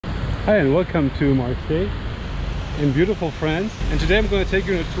Hi and welcome to Marseille in beautiful France. And today I'm going to take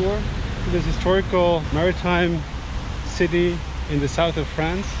you on a tour to this historical maritime city in the south of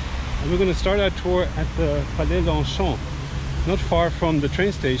France. And we're going to start our tour at the Palais Longchamp, not far from the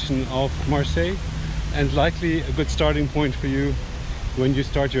train station of Marseille, and likely a good starting point for you when you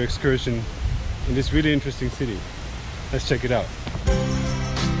start your excursion in this really interesting city. Let's check it out.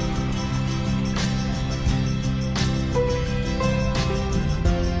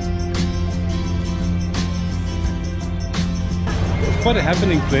 Quite a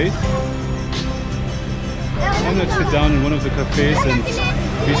happening place. I'm going to sit down in one of the cafes and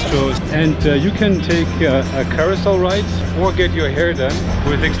bistros, and you can take a carousel ride or get your hair done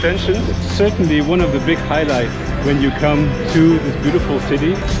with extensions. It's certainly one of the big highlights when you come to this beautiful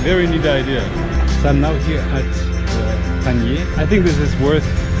city. Very neat idea. So I'm now here at Panier. I think this is worth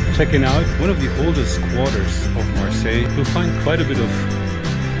checking out. One of the oldest quarters of Marseille. You'll find quite a bit of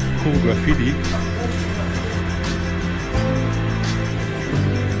cool graffiti.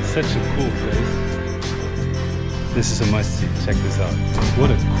 Such a cool place. This is a must-see. Check this out. What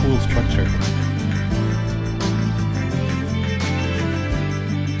a cool structure.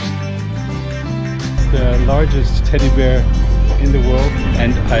 It's the largest teddy bear in the world,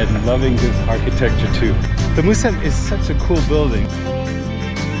 and I'm loving this architecture too. The Museum is such a cool building.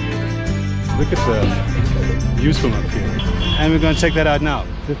 Look at the views from up here. And we're going to check that out now.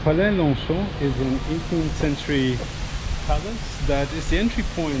 The Palais Longchamp is an 18th century palace that is the entry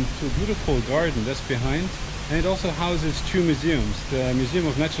point to a beautiful garden that's behind, and it also houses two museums, the Museum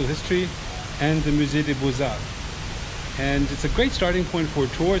of Natural History and the Musée des Beaux-Arts. And it's a great starting point for a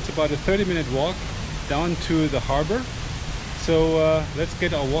tour. It's about a 30-minute walk down to the harbor. So let's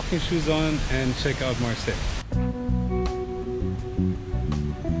get our walking shoes on and check out Marseille.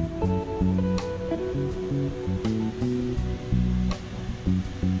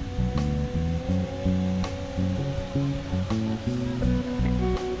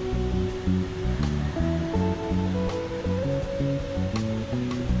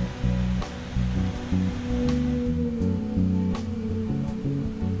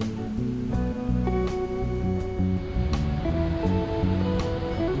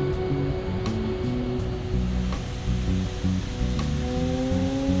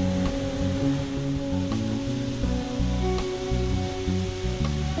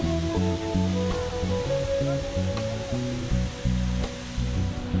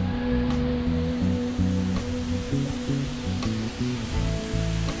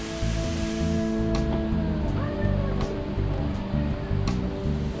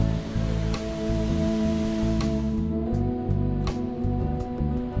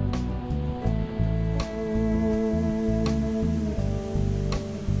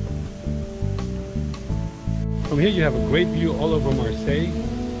 From here you have a great view all over Marseille,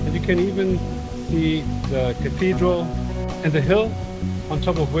 and you can even see the cathedral and the hill on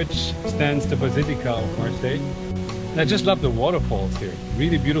top of which stands the basilica of Marseille. And I just love the waterfalls here,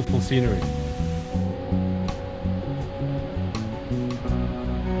 really beautiful scenery.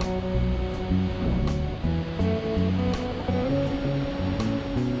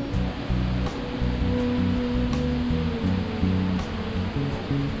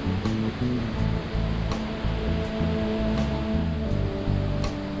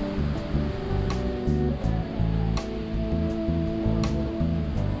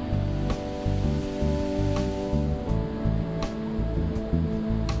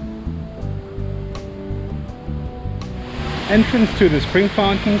 Entrance to the spring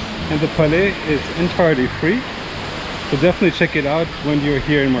fountains and the Palais is entirely free, so definitely check it out when you're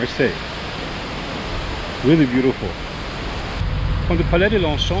here in Marseille. Really beautiful. From the Palais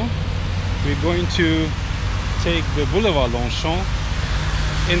Longchamp, we're going to take the Boulevard Longchamp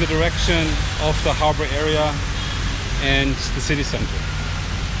in the direction of the harbor area and the city center.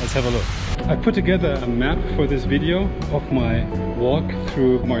 Let's have a look. I put together a map for this video of my walk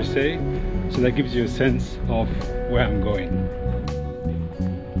through Marseille, so that gives you a sense of where I'm going.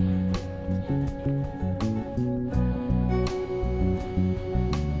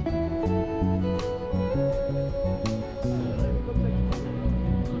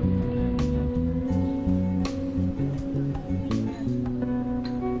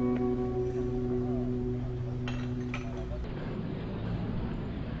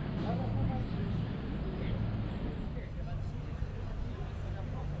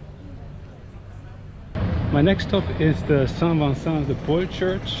 My next stop is the Vincent de Paul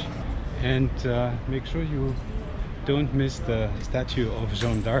church, and make sure you don't miss the statue of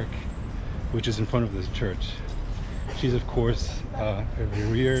Jeanne d'Arc, which is in front of this church. She's of course a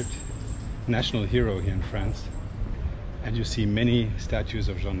revered national hero here in France. and you see many statues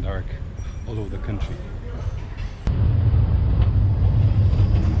of Jeanne d'Arc all over the country.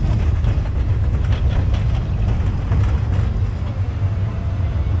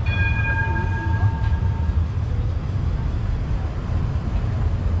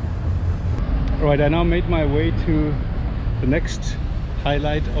 Alright, I now made my way to the next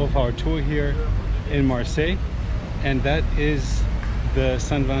highlight of our tour here in Marseille, and that is the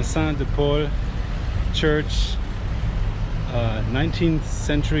Saint Vincent de Paul church, 19th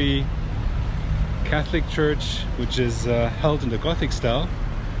century Catholic church, which is held in the Gothic style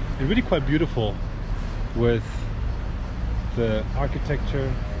and really quite beautiful, with the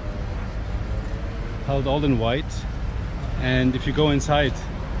architecture held all in white. And if you go inside,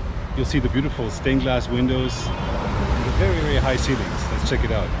 you'll see the beautiful stained glass windows and the very, very high ceilings. Let's check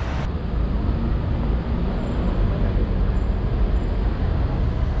it out.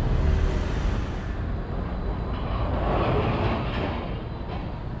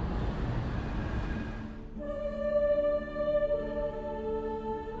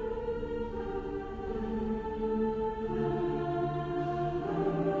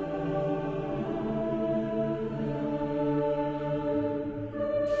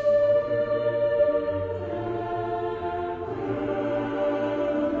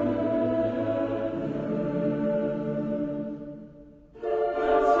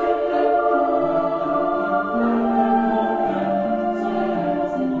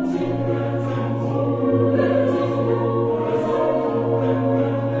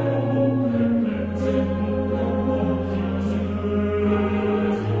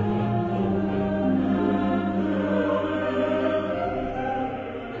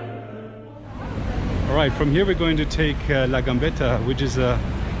 Alright, from here we're going to take La Gambetta, which is a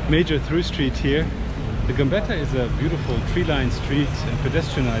major through street here. The Gambetta is a beautiful tree-lined street and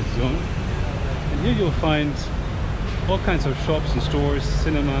pedestrianized zone. And here you'll find all kinds of shops and stores,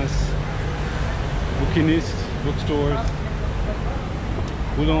 cinemas, bouquinistes, bookstores,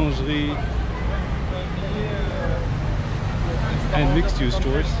 boulangerie, and mixed-use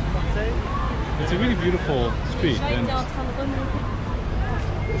stores. It's a really beautiful street, and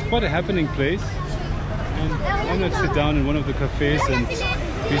it's quite a happening place. And why not sit down in one of the cafes and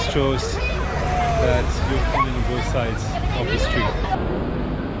bistros that you'll find on both sides of the street.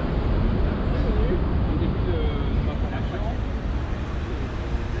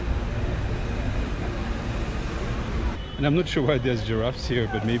 And I'm not sure why there's giraffes here,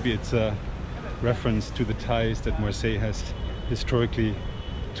 but maybe it's a reference to the ties that Marseille has historically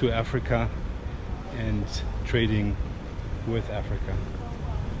to Africa and trading with Africa.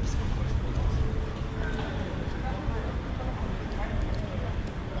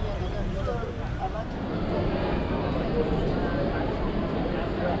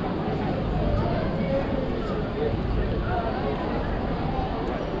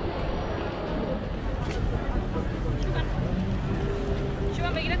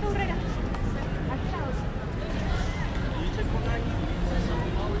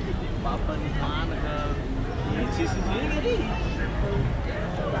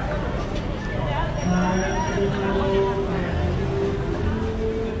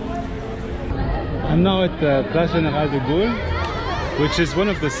 I'm now at the Place Générale de Gaulle, which is one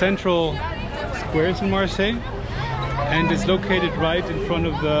of the central squares in Marseille, and it's located right in front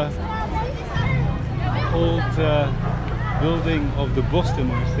of the old building of the Bourse de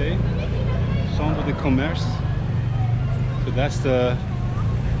Marseille, Chambre de Commerce. So that's the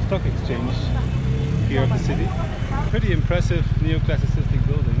stock exchange here of the city. Pretty impressive neoclassicistic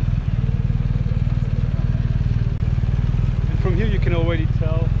building. And from here you can already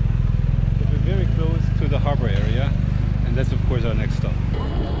tell that we're very close to the harbor area, and that's of course our next stop.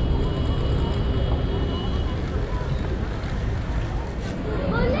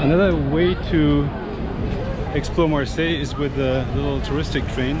 Another way to explore Marseille is with the little touristic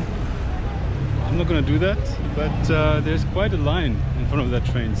train. I'm not going to do that, but there's quite a line in front of that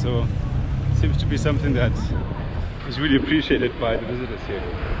train, so it seems to be something that is really appreciated by the visitors here.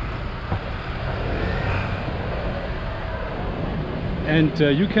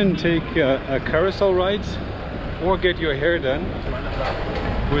 And you can take a carousel ride or get your hair done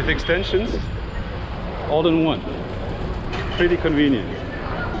with extensions all in one. Pretty convenient.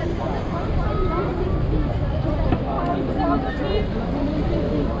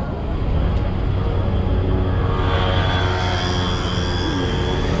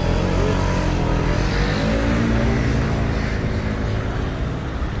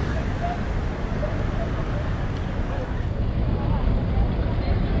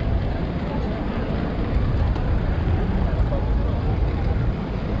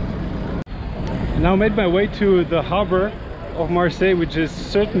 Now Now I made my way to the harbor of Marseille, which is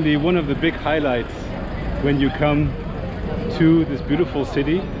certainly one of the big highlights when you come to this beautiful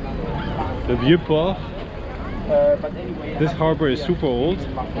city, the Vieux-Port. This harbor is super old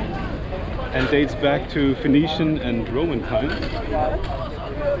and dates back to Phoenician and Roman times.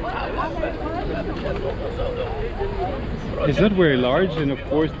 It's not very large, and of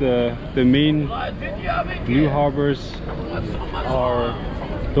course the main new harbors are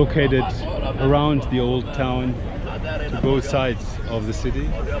located around the old town to both sides of the city.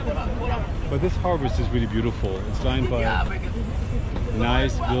 But this harbor is just really beautiful. It's lined by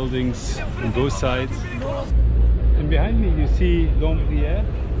nice buildings on both sides. And behind me you see L'Ombrière,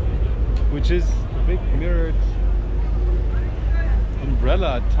 which is a big mirrored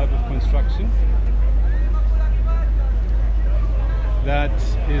umbrella type of construction that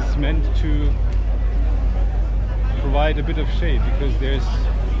is meant to provide a bit of shade, because there's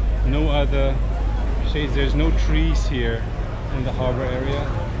no other shades, there's no trees here in the harbor area.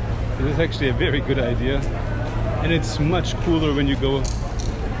 So this is actually a very good idea, and it's much cooler when you go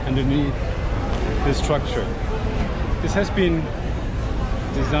underneath this structure. This has been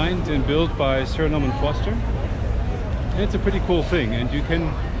designed and built by Sir Norman Foster, and it's a pretty cool thing, and you can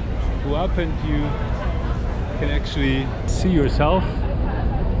go up and you can actually see yourself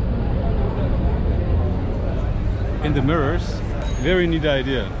in the mirrors. Very neat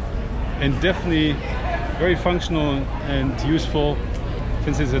idea, and definitely very functional and useful,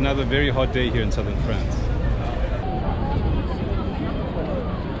 since it's another very hot day here in southern France.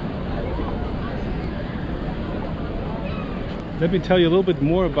 Let me tell you a little bit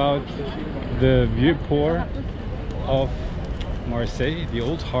more about the Vieux-Port of Marseille, the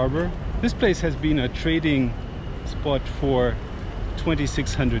old harbor. This place has been a trading spot for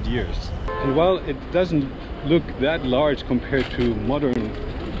 2,600 years. And while it doesn't look that large compared to modern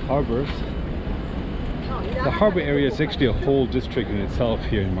harbors, the harbor area is actually a whole district in itself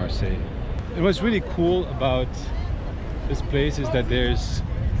here in Marseille. And what's really cool about this place is that there's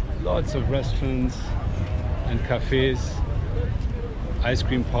lots of restaurants and cafes, ice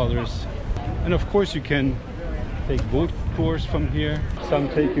cream parlors, and of course you can take boat tours from here. Some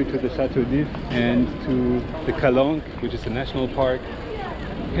take you to the Chateau d'If and to the Calanque, which is a national park.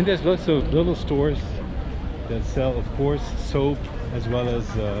 And there's lots of little stores that sell, of course, soap, as well as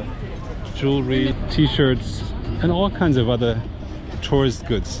jewelry, t-shirts, and all kinds of other tourist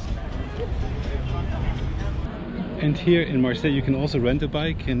goods. And here in Marseille you can also rent a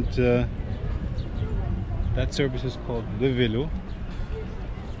bike, and that service is called Le Vélo.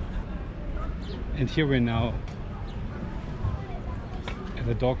 And here we're now at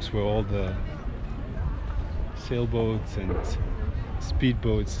the docks where all the sailboats and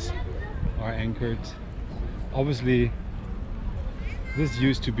speedboats are anchored. Obviously, this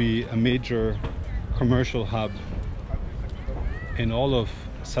used to be a major commercial hub in all of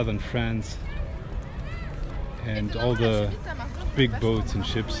southern France, and all the big boats and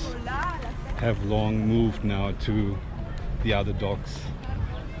ships have long moved now to the other docks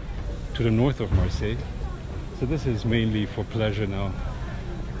to the north of Marseille. So this is mainly for pleasure now,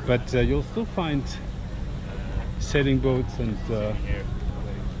 but you'll still find sailing boats and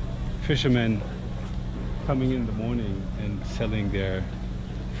fishermen coming in the morning and selling their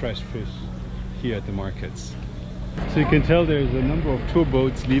fresh fish here at the markets. So you can tell there's a number of tour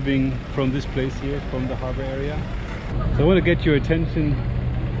boats leaving from this place here, from the harbor area. So I want to get your attention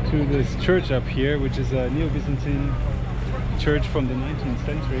to this church up here, which is a Neo-Byzantine church from the 19th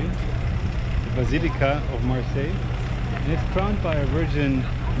century, the Basilica of Marseille. And it's crowned by a Virgin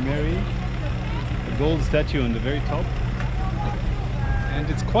Mary, a gold statue on the very top. And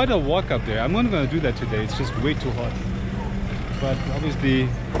it's quite a walk up there. I'm not going to do that today, it's just way too hot. But obviously,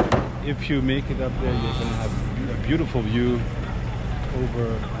 if you make it up there, you're going to have a beautiful view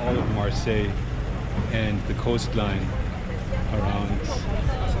over all of Marseille and the coastline around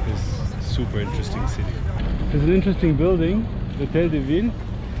this super interesting city. There's an interesting building, the Hôtel de Ville,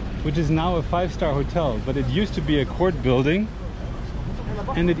 which is now a 5-star hotel, but it used to be a court building,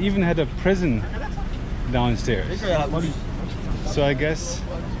 and it even had a prison downstairs. So I guess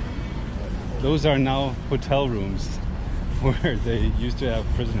those are now hotel rooms where they used to have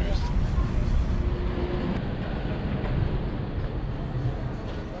prisoners.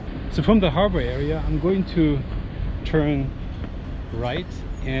 So from the harbor area, I'm going to turn right,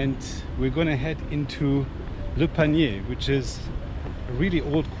 and we're going to head into Le Panier, which is a really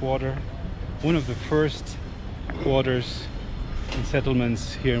old quarter, one of the first quarters and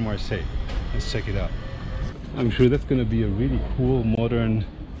settlements here in Marseille. Let's check it out. I'm sure that's going to be a really cool modern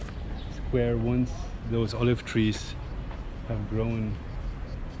square once those olive trees have grown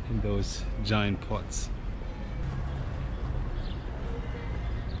in those giant pots.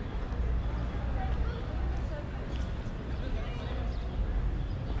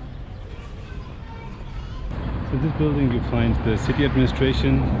 So in this building you find the city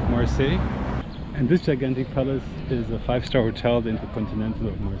administration of Marseille, and this gigantic palace is a 5-star hotel, the Intercontinental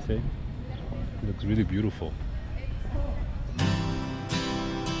of Marseille. It looks really beautiful.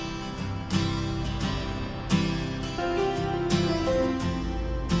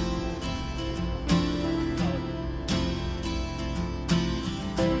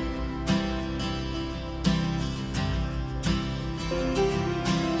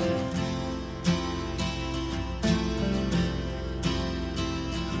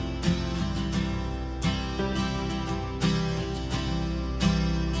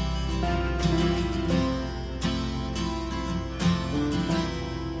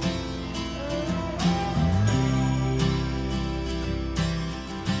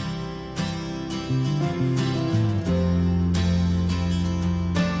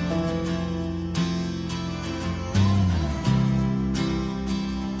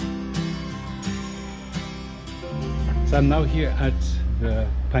 So I'm now here at the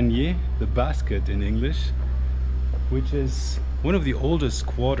panier, the basket in English, which is one of the oldest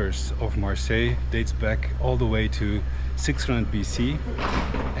quarters of Marseille, dates back all the way to 600 BC,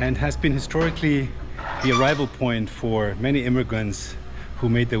 and has been historically the arrival point for many immigrants who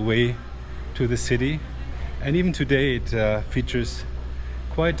made their way to the city. And even today it features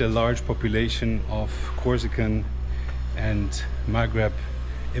quite a large population of Corsican and Maghreb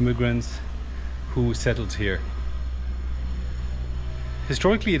immigrants who settled here.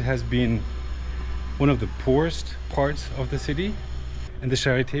 Historically, it has been one of the poorest parts of the city, and the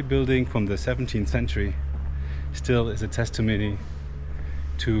Charité building from the 17th century still is a testimony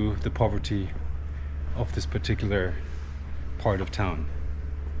to the poverty of this particular part of town.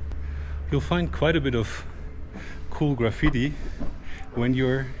 You'll find quite a bit of cool graffiti when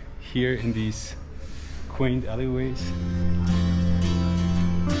you're here in these quaint alleyways.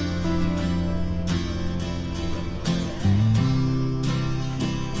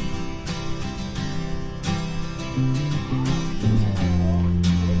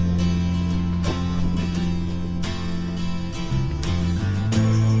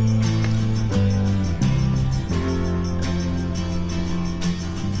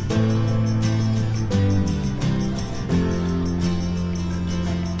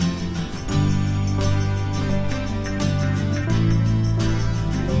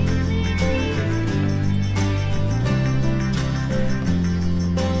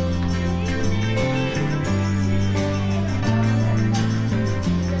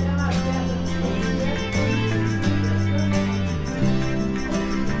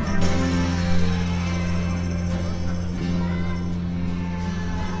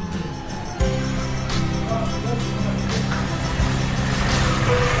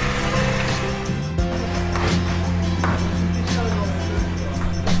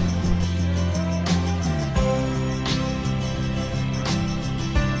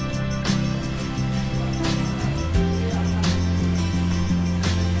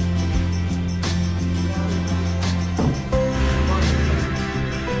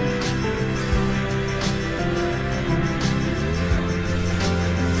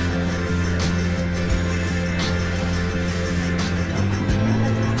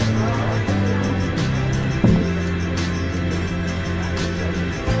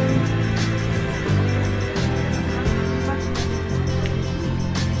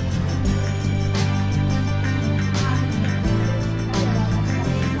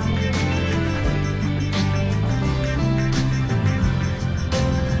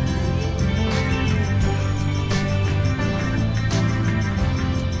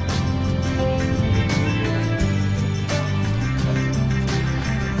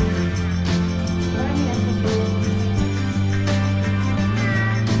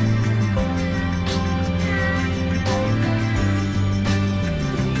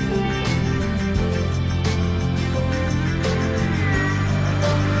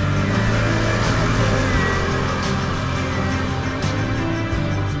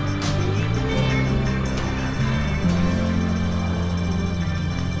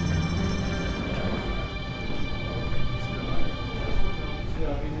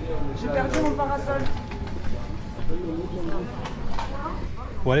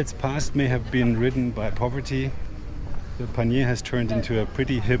 While its past may have been ridden by poverty, the panier has turned into a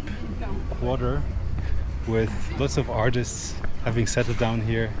pretty hip quarter with lots of artists having settled down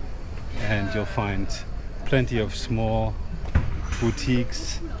here, and you'll find plenty of small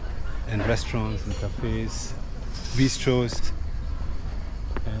boutiques and restaurants and cafes, bistros,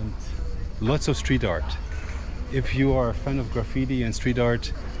 and lots of street art. If you are a fan of graffiti and street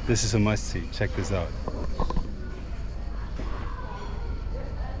art, this is a must-see. Check this out.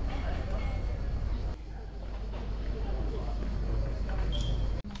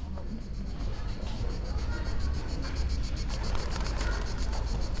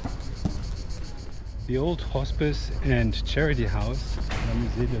 The old hospice and charity house, la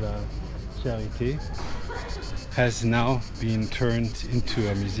Musée de la Charité, has now been turned into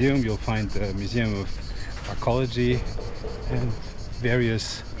a museum. You'll find the Museum of Archaeology and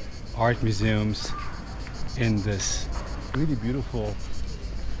various art museums in this really beautiful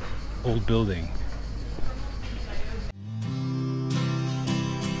old building.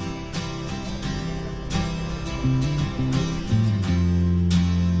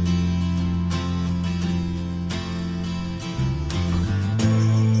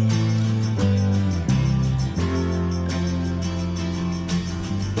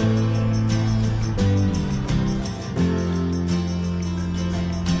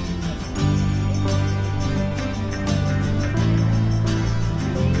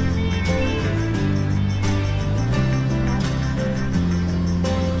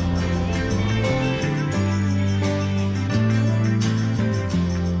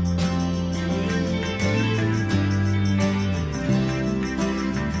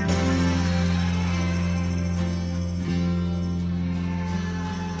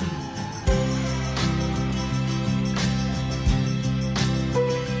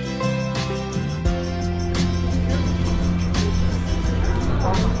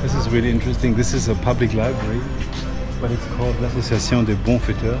 Really interesting. This is a public library, but it's called l'Association des Bons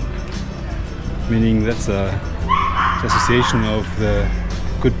Fêteurs, meaning that's a association of the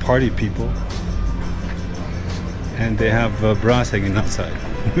good party people, and they have brass hanging outside.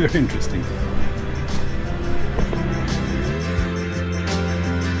 Very interesting.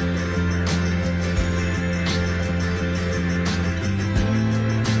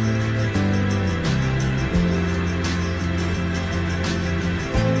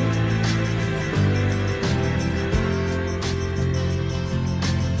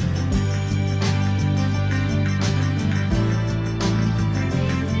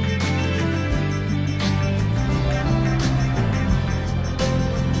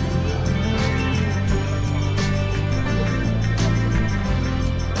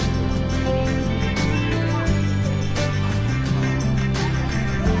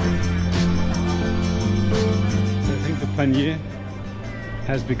 Panier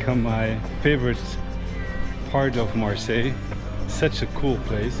has become my favorite part of Marseille. Such a cool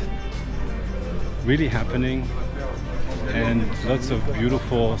place, really happening, and lots of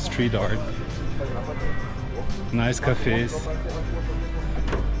beautiful street art, nice cafes.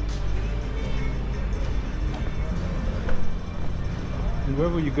 And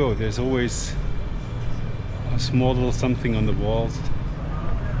wherever you go, there's always a small little something on the walls.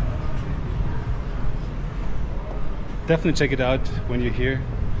 Definitely check it out when you're here.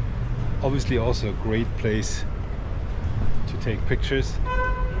 Obviously also a great place to take pictures.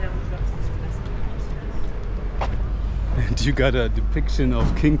 And you got a depiction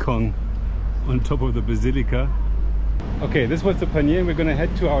of King Kong on top of the basilica. Okay, this was the Panier. We're gonna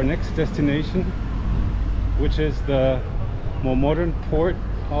head to our next destination, which is the more modern port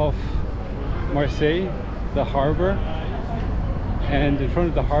of Marseille, the harbor. And in front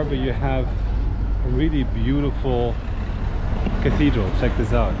of the harbor you have a really beautiful cathedral. Check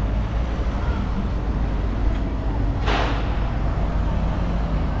this out.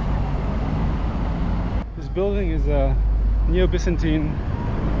 This building is a Neo-Byzantine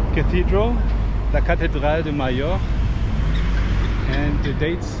cathedral, La Cathédrale de Majorque, and it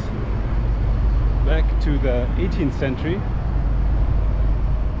dates back to the 18th century.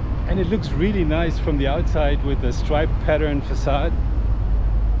 And it looks really nice from the outside with the striped pattern facade.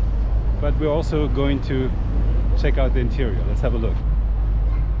 But we're also going to check out the interior. Let's have a look.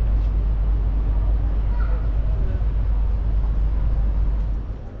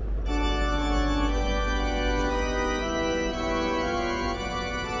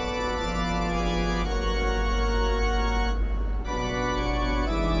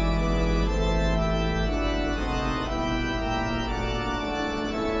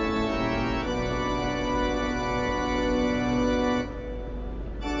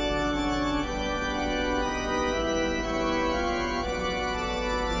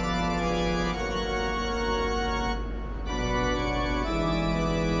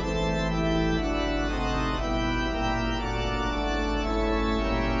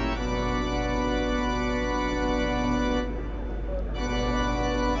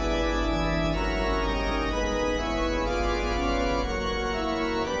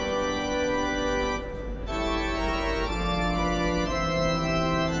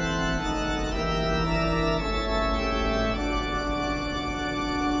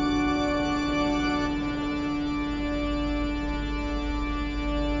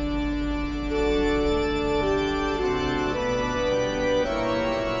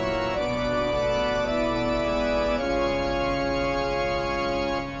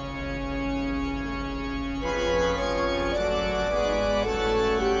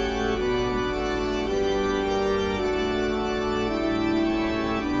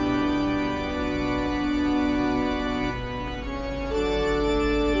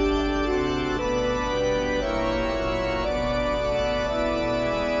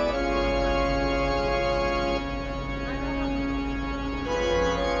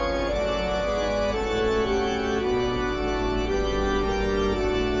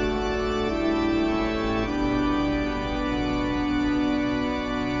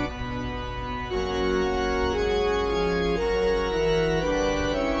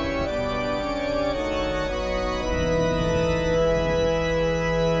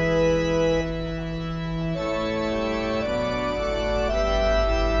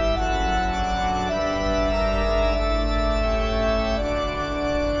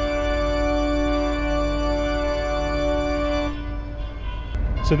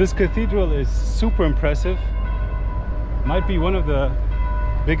 So this cathedral is super impressive. Might be one of the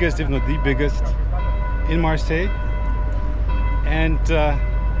biggest, if not the biggest, in Marseille. And the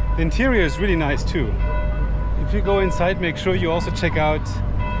interior is really nice too. If you go inside, make sure you also check out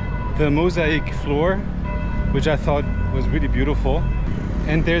the mosaic floor, which I thought was really beautiful.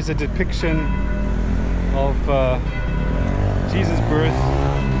 And there's a depiction of Jesus' birth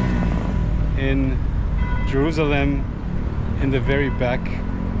in Jerusalem in the very back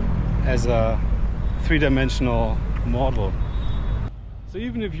as a three-dimensional model. So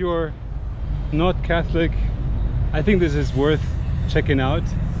even if you're not Catholic, I think this is worth checking out.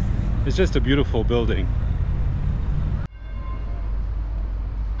 It's just a beautiful building.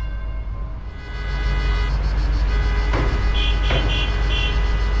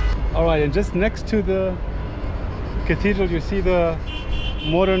 All right, and just next to the cathedral you see the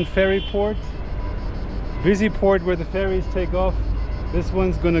modern ferry port, busy port where the ferries take off. This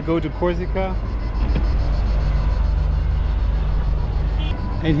one's gonna go to Corsica.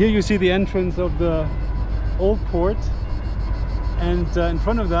 And here you see the entrance of the old port, and in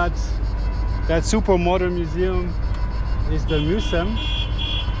front of that super modern museum is the museum,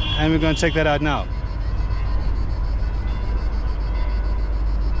 and we're gonna check that out now.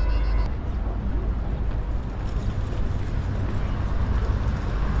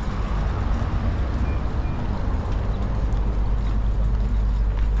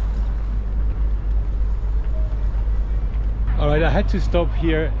 Alright, I had to stop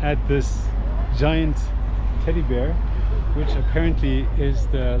here at this giant teddy bear, which apparently is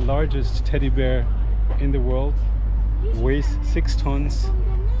the largest teddy bear in the world, weighs 6 tons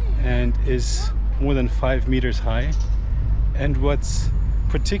and is more than 5 meters high. And what's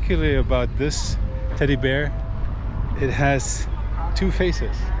particular about this teddy bear, it has 2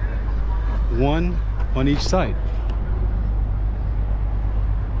 faces, one on each side.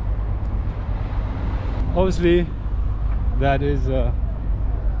 Obviously that is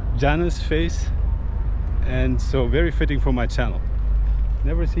Janus' face, and so very fitting for my channel.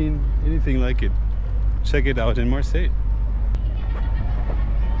 Never seen anything like it. Check it out in Marseille.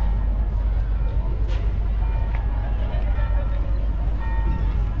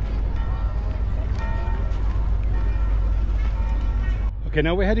 Okay,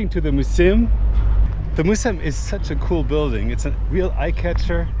 now we're heading to the museum. The museum is such a cool building. It's a real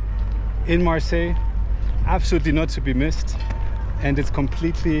eye-catcher in Marseille. Absolutely not to be missed, and it's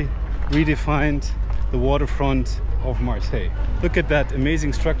completely redefined the waterfront of Marseille. Look at that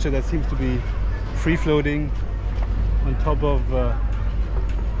amazing structure that seems to be free floating on top of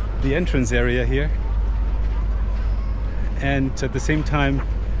the entrance area here, and at the same time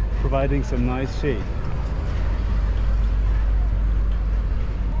providing some nice shade.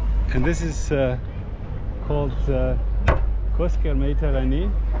 And this is called Kosker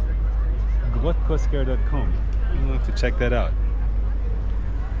Mediterranee. grotkosker.com. You'll have to check that out.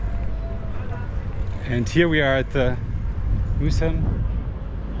 And here we are at the museum,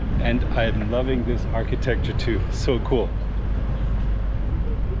 and I'm loving this architecture too. So cool.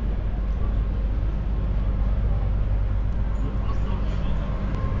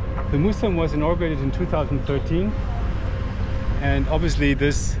 The museum was inaugurated in 2013, and obviously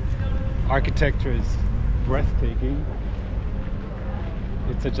this architecture is breathtaking.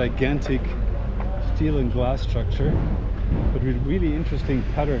 It's a gigantic steel and glass structure, but with really interesting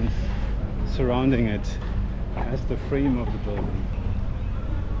patterns surrounding it as the frame of the building.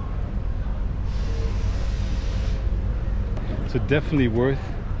 So definitely worth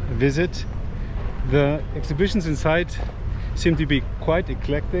a visit. The exhibitions inside seem to be quite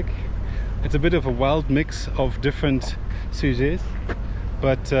eclectic. It's a bit of a wild mix of different sujets,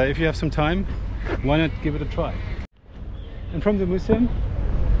 but if you have some time, why not give it a try? And from the museum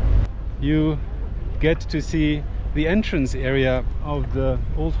you get to see the entrance area of the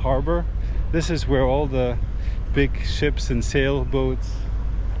old harbor. This is where all the big ships and sailboats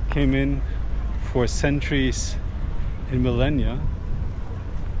came in for centuries and millennia.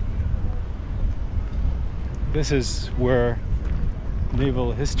 This is where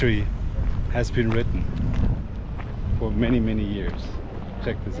naval history has been written for many, many years.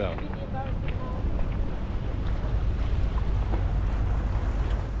 Check this out.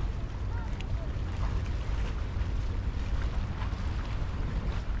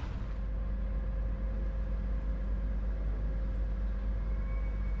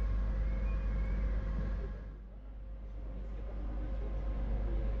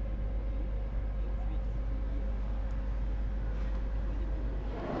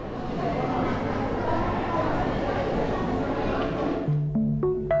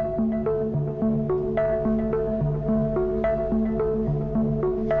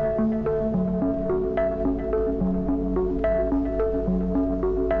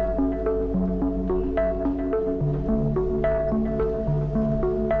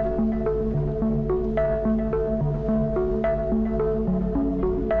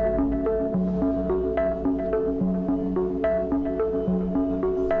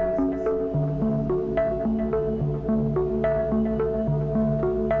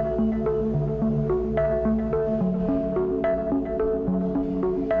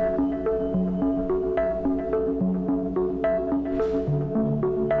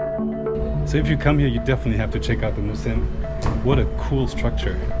 So if you come here, you definitely have to check out the museum. What a cool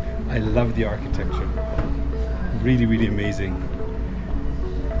structure. I love the architecture. Really, really amazing.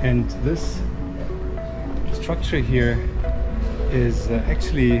 And this structure here is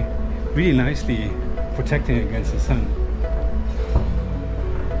actually really nicely protecting against the sun.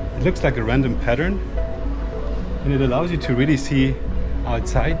 It looks like a random pattern and it allows you to really see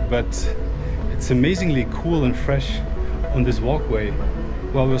outside, but it's amazingly cool and fresh on this walkway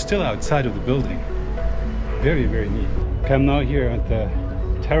while we're still outside of the building. Very, very neat. Okay, I'm now here at the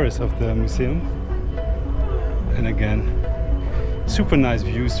terrace of the museum, and again, super nice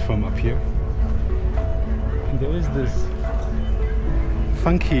views from up here. And there is this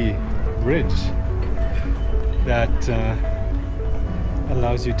funky bridge that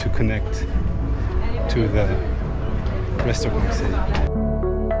allows you to connect to the rest of Marseille.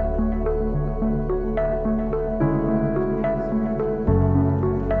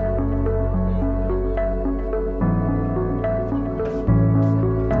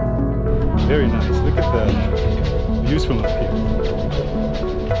 Very nice. Look at the views from up here.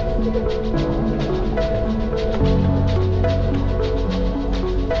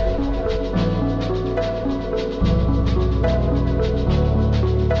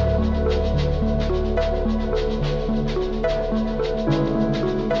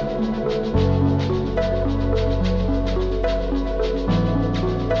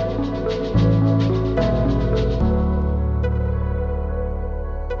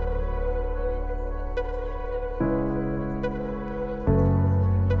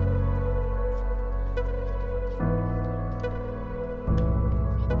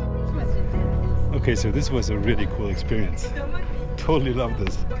 Okay, so this was a really cool experience. Totally love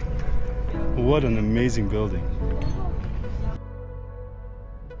this. What an amazing building.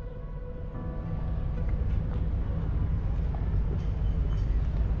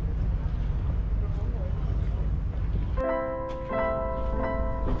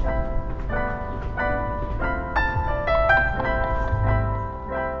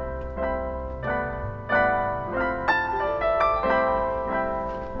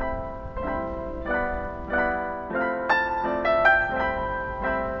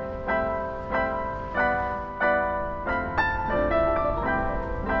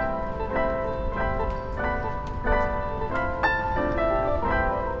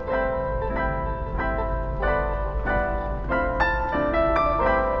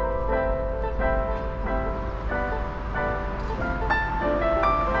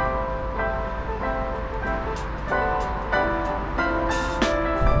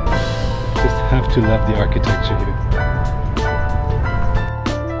 Have to love the architecture here.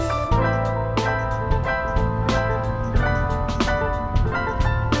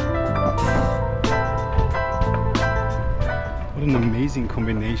 What an amazing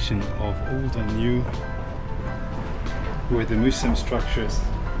combination of old and new, where the museum structures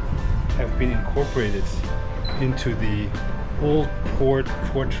have been incorporated into the old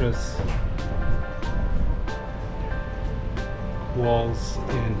fortress walls,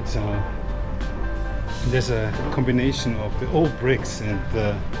 and there's a combination of the old bricks and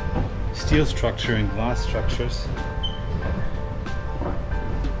the steel structure and glass structures.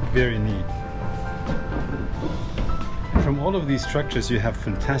 Very neat. From all of these structures you have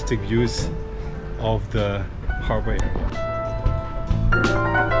fantastic views of the harbor area.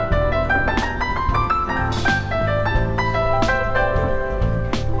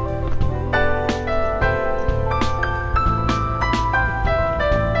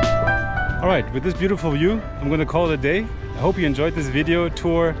 Alright, with this beautiful view, I'm going to call it a day. I hope you enjoyed this video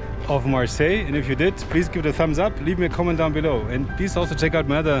tour of Marseille, and if you did, please give it a thumbs up, leave me a comment down below, and please also check out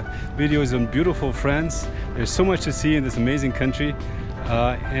my other videos on beautiful France. There's so much to see in this amazing country,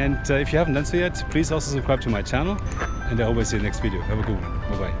 and if you haven't done so yet, please also subscribe to my channel, and I hope I see you in the next video. Have a good one.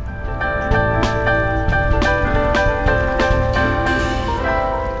 Bye bye.